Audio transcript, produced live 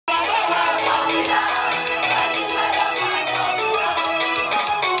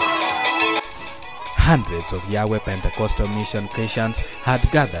Hundreds of Yahweh Pentecostal Mission Christians had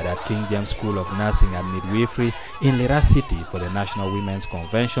gathered at King James School of Nursing and Midwifery in Lira City for the National Women's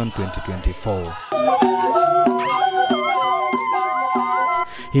Convention 2024.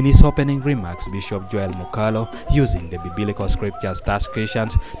 In his opening remarks, Bishop Joel Mukalo, using the biblical scriptures, tasked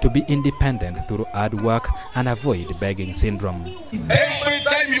Christians to be independent through hard work and avoid begging syndrome. Every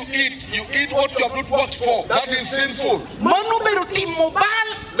time you eat what you have not worked for. That is sinful.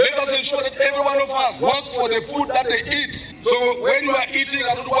 Let us ensure that every one of us work for the food that they eat. So when you are eating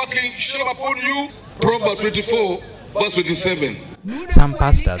and not working, shame upon you. Proverbs 24, verse 27. Some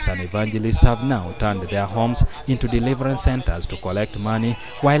pastors and evangelists have now turned their homes into deliverance centers to collect money,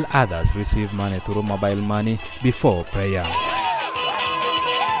 while others receive money through mobile money before prayer.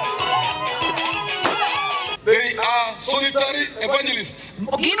 They are solitary evangelists.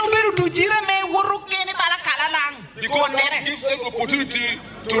 Because that gives them the opportunity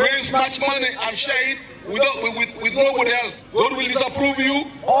to raise much money and share it with nobody else. God will disapprove you.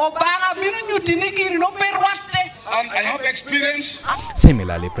 And I have experience.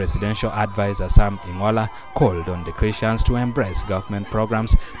 Similarly, Presidential Advisor Sam Engola called on the Christians to embrace government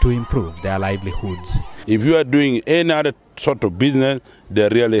programs to improve their livelihoods. If you are doing any other sort of business,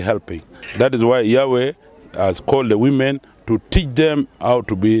 they're really helping. That is why Yahweh has called the women to teach them how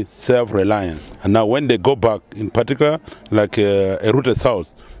to be self-reliant. And now when they go back, in particular, like a Route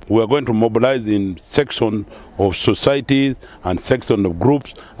South, we are going to mobilize in sections of societies and sections of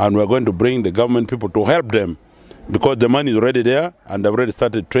groups, and we are going to bring the government people to help them, because the money is already there and they've already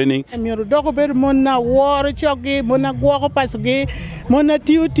started training.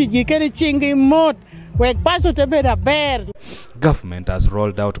 Government has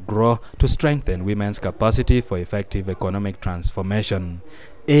rolled out GROW to strengthen women's capacity for effective economic transformation.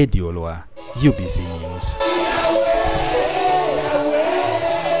 Ediolwa, UBC News.